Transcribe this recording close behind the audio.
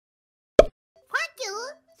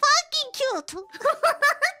cute.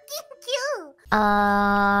 Cute.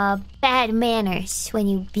 Bad manners when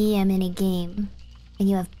you BM in a game. And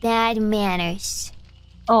you have bad manners.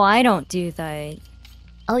 Oh, I don't do that.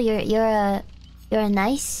 Oh, you're a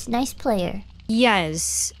nice player.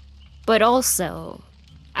 Yes, but also,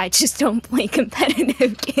 I just don't play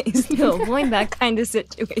competitive games to avoid that kind of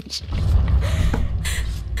situation.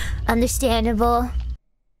 Understandable.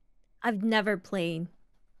 I've never played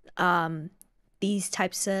these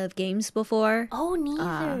types of games before. Oh,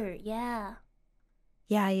 neither. Yeah.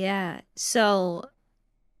 Yeah. So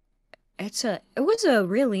it was a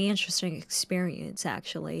really interesting experience,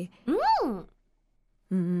 actually.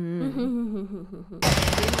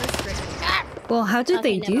 Well, how did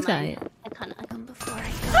they do that? I can't come before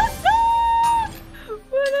I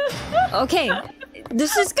go. Okay,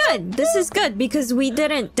 this is good. This is good because we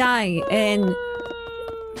didn't die in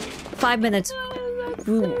 5 minutes.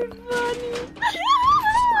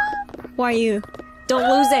 Why are you? Don't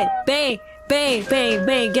lose it. Bae,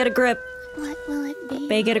 get a grip. What will it be?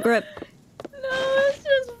 Bae, get a grip. No, it's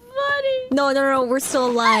just funny. No, we're still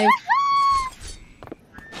alive.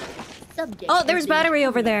 Subject Oh, there's battery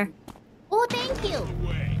over there. Oh, thank you.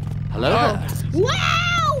 Hello.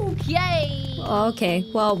 Wow! Yay! Okay.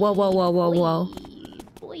 Whoa.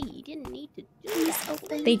 Boy, you didn't need to do that.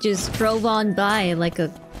 Open. They just drove on by like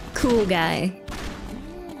a cool guy.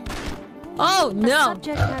 Oh no!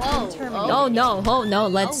 Oh no!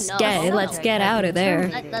 Let's get out of there.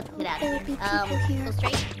 Let's get out of here. Go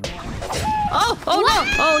straight. Oh no!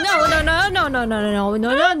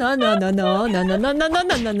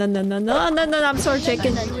 I'm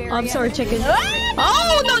sorry, chicken. Oh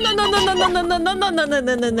no!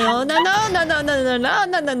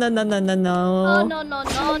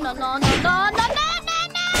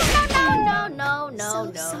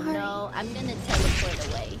 No. I'm gonna teleport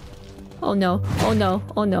away. Oh no!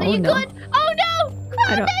 Are you good? Oh no!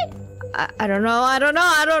 I don't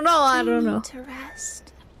know. To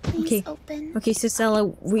rest. Please Okay. open. Okay,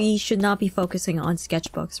 Cicella, we should not be focusing on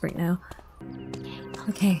sketchbooks right now.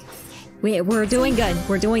 Okay. We're doing good.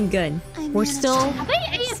 We're still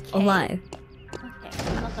alive.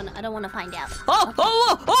 Okay, I don't want to find out. Oh,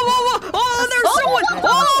 there's someone!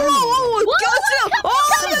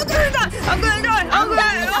 I'm gonna die!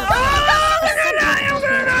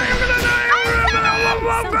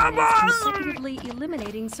 Consecutively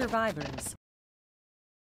eliminating survivors.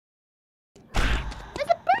 There's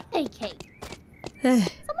a birthday cake. Someone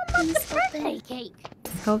wants a birthday cake.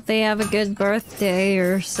 Hope they have a good birthday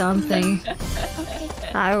or something.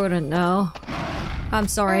 Okay. I wouldn't know. I'm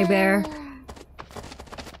sorry, Bear.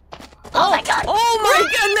 Oh my god! Oh my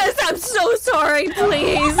goodness! I'm so sorry.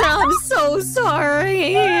 Please, I'm so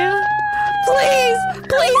sorry. Please,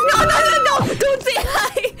 no! Don't say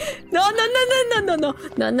hi. No. Oh no.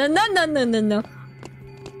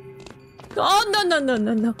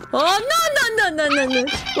 Oh no.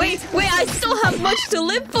 Wait, I still have much to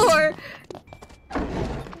live for.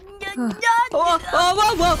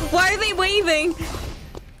 Whoa. Why are they waving?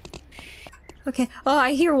 Okay. Oh,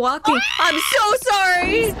 I hear walking. I'm so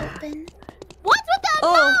sorry. What's with that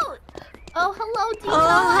boat? Oh, hello, Dina. Oh,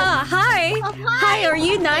 hi. Oh, hi. Hi, are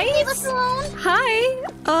you Leave us nice? alone. Hi.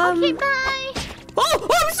 Okay, bye. Oh,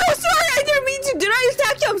 I'm so sorry. I didn't mean to. Did I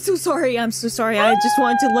attack you? I'm so sorry. I just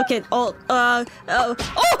wanted to look at all. No. Oh, no.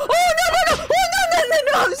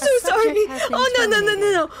 I'm so sorry. Oh,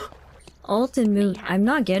 no. Alt and move. I'm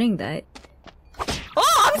not getting that.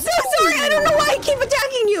 Oh, I'm so sorry. I don't know why I keep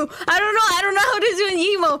attacking you. I don't know how to do an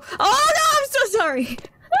emo. Oh no, I'm so sorry.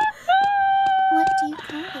 What do you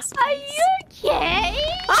call this place? Are you okay?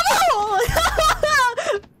 Oh!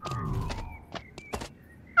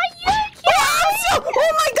 Are you okay?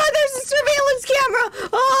 Oh my god, there's a surveillance camera!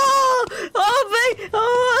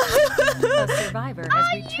 A survivor has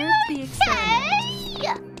returned to the experiment.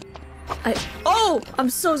 I'm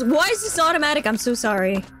so. Why is this automatic? I'm so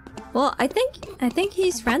sorry. Well, I think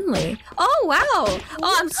he's friendly. Oh wow!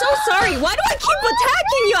 Oh, I'm so sorry. Why do I keep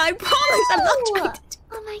attacking you? I promise I'm not trying to.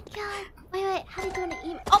 Oh my god. Wait. How do you do an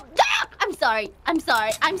email? Oh, I'm sorry. I'm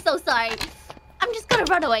so sorry. I'm just gonna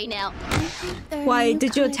run away now. Why?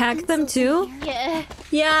 Did you attack them too? Yeah.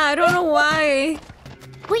 Yeah, I don't know why.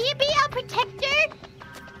 Will you be our protector?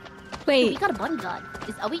 Wait. We got a bodyguard.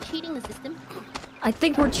 Are we cheating the system? I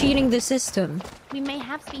think we're cheating the system. We may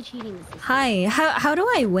have to be cheating the system. Hi. How do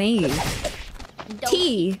I wave?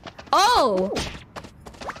 T. Oh.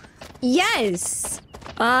 Yes.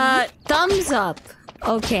 Thumbs up.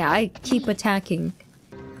 Okay, I keep attacking.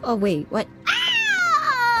 Oh wait, what?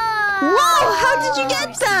 Whoa! How did you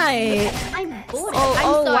get that? I'm bored.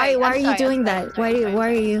 Why are you doing that? Why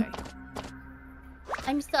are you?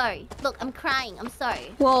 I'm sorry. Look, I'm crying. I'm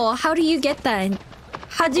sorry. Whoa, how do you get that?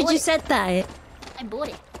 How did you set that? I bought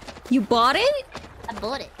it. You bought it? I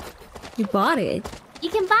bought it. You bought it? You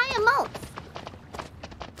can buy emotes.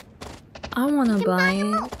 I wanna You can buy it.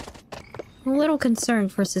 emotes. I'm a little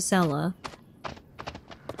concerned for Cicella.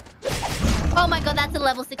 Oh my god, that's a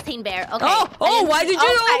level 16 bear. Okay. Oh, why did you?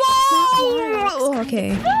 Oh,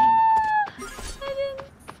 okay.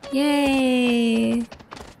 Yay.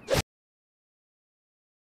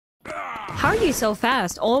 How are you so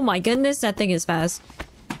fast? Oh my goodness, that thing is fast.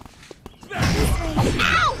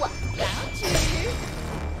 Ow!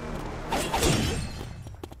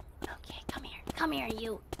 Okay, come here. Come here,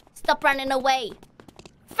 you. Stop running away.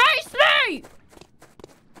 Face me!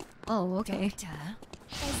 Oh, okay.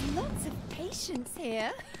 There's lots of patience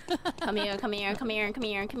here. Come here, come here, come here, come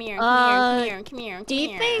here, come here, Uh, come here, come here, come Do you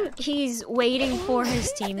here. think he's waiting for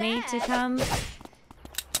his teammate to come?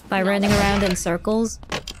 By running around in circles?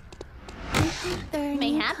 There are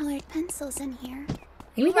Mayhaps? colored pencils in here.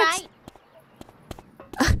 Maybe Right?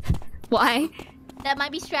 Why? That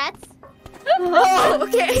might be strats. Oh,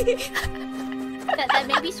 okay. That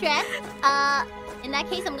may be strats. In that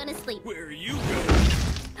case, I'm gonna sleep. Where are you going?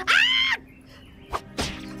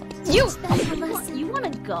 You You wanna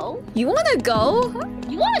go? you wanna go?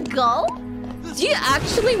 You wanna go? Do you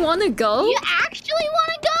actually wanna go? You actually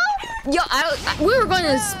wanna go? Yo, we were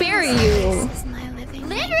gonna spare you. This is my living room.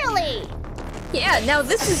 Literally! Yeah, now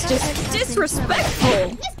this is just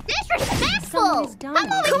disrespectful. This disrespectful! Someone is Come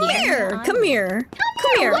dying. over Come here! here, come here,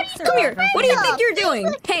 come here, What are you come here. afraid What do you of? think you're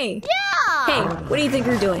doing? Hey, Yeah! hey, what do you think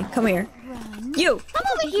you're doing? Come here. You. Come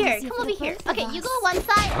over here, come over here. Okay, you go one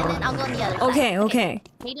side and then I'll go on the other side. Okay, okay.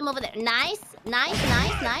 Meet him over there. Nice, nice,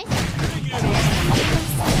 nice, nice. So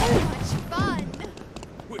much fun.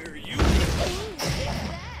 Where are you?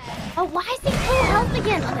 Oh, why is he full health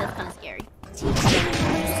again? Okay, that's kind of scary.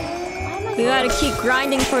 We gotta keep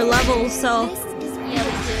grinding for levels, so. This is Yeah,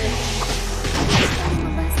 we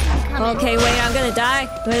should. Okay, wait, I'm gonna die.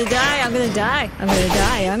 I'm gonna die. I'm gonna die. I'm gonna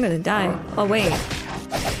die. I'm gonna die. Oh, wait.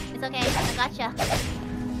 It's okay, I gotcha.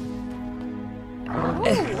 Ooh,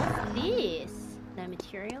 what's this? No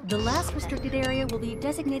material? The last restricted area will be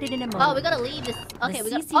designated in a moment. Oh, we gotta leave this. Okay, we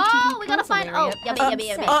gotta. CCTV Oh, we gotta find. Oh, console yabba,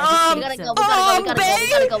 area yabba, yabba. upset. We gotta go. We Oh, gotta go. We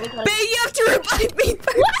gotta go. We gotta go. Bae, you have to revive me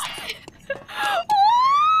first.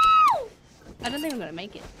 I don't think we're gonna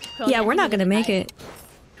make it. Yeah, we're not gonna make it.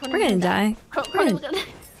 We're gonna die. Crony, we're gonna.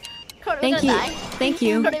 Crony, we're Thank gonna you. die. Thank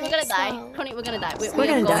you. Crony, we're gonna die. Crony, we're gonna die. We're We're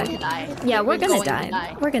gonna going die. to die. Yeah, we're gonna going to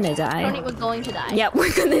die. We're gonna die. Crony, we're going to die. Yeah,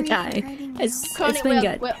 we're gonna die. It's been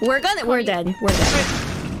good. We're dead. We're dead.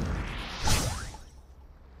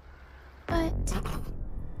 But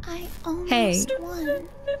I almost Hey. won.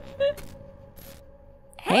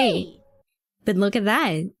 Hey, but look at that.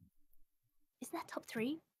 Isn't that top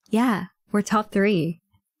 3? Yeah, we're top 3.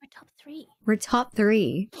 We're top 3. We're top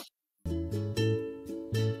 3.